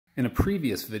In a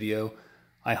previous video,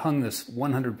 I hung this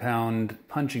 100-pound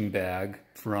punching bag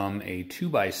from a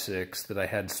 2x6 that I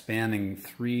had spanning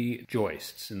 3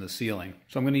 joists in the ceiling.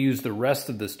 So I'm going to use the rest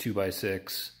of this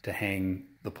 2x6 to hang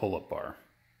the pull-up bar.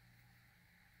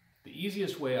 The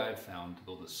easiest way I've found to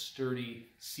build a sturdy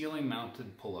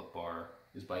ceiling-mounted pull-up bar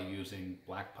is by using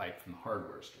black pipe from the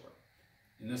hardware store.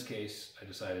 In this case, I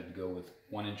decided to go with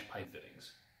 1-inch pipe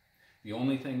fittings. The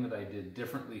only thing that I did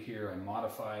differently here, I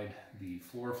modified the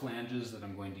floor flanges that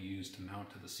I'm going to use to mount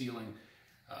to the ceiling.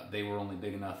 They were only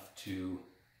big enough to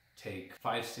take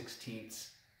 5/16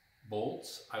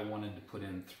 bolts. I wanted to put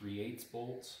in 3/8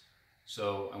 bolts,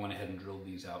 so I went ahead and drilled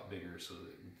these out bigger so that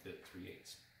it would fit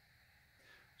 3/8.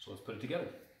 So let's put it together.